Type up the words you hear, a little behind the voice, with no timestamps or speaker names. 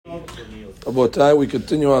Abotai, we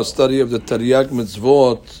continue our study of the Taryag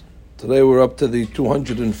Mitzvot. Today we're up to the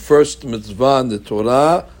 201st Mitzvah in the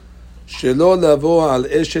Torah. Shelo lavo al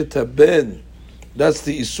eshet haben. That's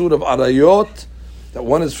the Isur of Arayot, that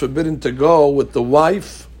one is forbidden to go with the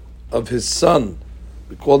wife of his son.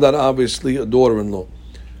 We call that obviously a daughter-in-law.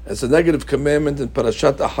 It's a negative commandment in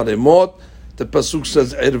Parashat Aharemot. The Pasuk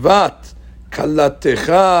says, Irvat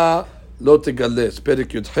kalatecha lo tegaleh. Perek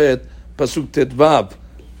Yudchet, Pasuk Tetvav.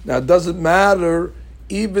 Now it doesn't matter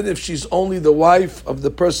even if she's only the wife of the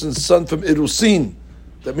person's son from Irusin.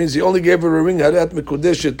 That means he only gave her a ring, Harat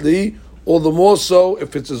Mekudeshet Li, all the more so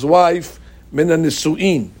if it's his wife, Mina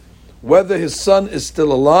Nisu'in. Whether his son is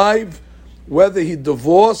still alive, whether he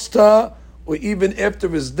divorced her, or even after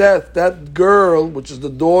his death, that girl, which is the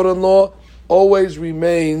daughter-in-law, always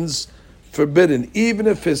remains forbidden. Even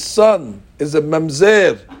if his son is a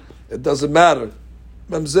mamzer, it doesn't matter.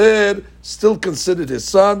 Mamzer still considered his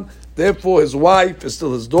son, therefore his wife is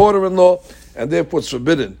still his daughter-in-law, and therefore it's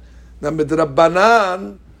forbidden. Now,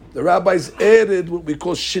 midrabanan, the rabbis added what we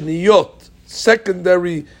call shiniyot,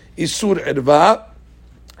 secondary isur erva,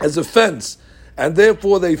 as a fence, and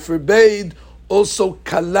therefore they forbade also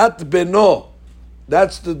kalat beno,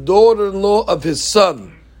 that's the daughter-in-law of his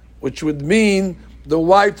son, which would mean the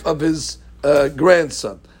wife of his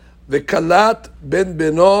grandson. The kalat ben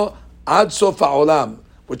beno ad sof ha'olam,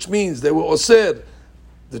 which means they were osir,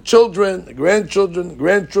 the children, the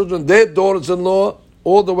grandchildren, their daughters-in-law,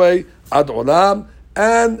 all the way ad olam,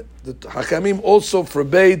 and the Hakamim also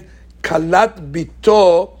forbade kalat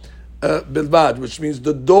bito bilvad, which means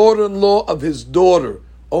the daughter-in-law of his daughter.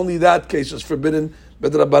 Only that case is forbidden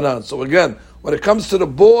b'drabanan. So again, when it comes to the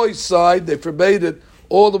boy's side, they forbade it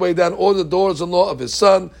all the way down, all the daughters-in-law of his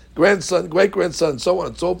son, grandson, great-grandson, so on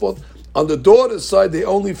and so forth. On the daughter's side, they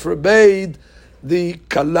only forbade the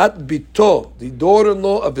kalat bito, the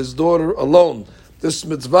daughter-in-law of his daughter alone. This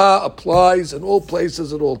mitzvah applies in all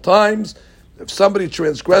places at all times. If somebody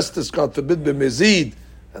transgressed this, God forbid, b'mezid,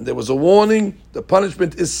 and there was a warning, the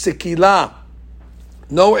punishment is sikilah.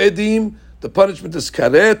 No edim, the punishment is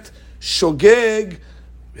karet. Shogeg,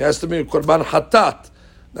 it has to be a korban hatat.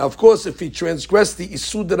 Now, of course, if he transgressed the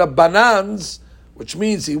isud rabbanans, which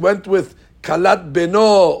means he went with kalat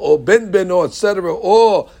beno, or ben beno, etc.,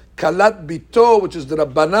 or kalat bito, which is the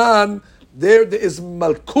rabbanan, there is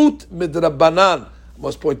malkut midrabbanan. I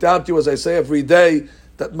must point out to you, as I say every day,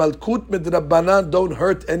 that malkut midrabbanan don't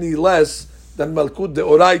hurt any less than malkut de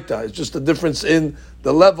oraita. It's just a difference in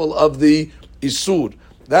the level of the isur.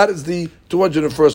 That is the 201st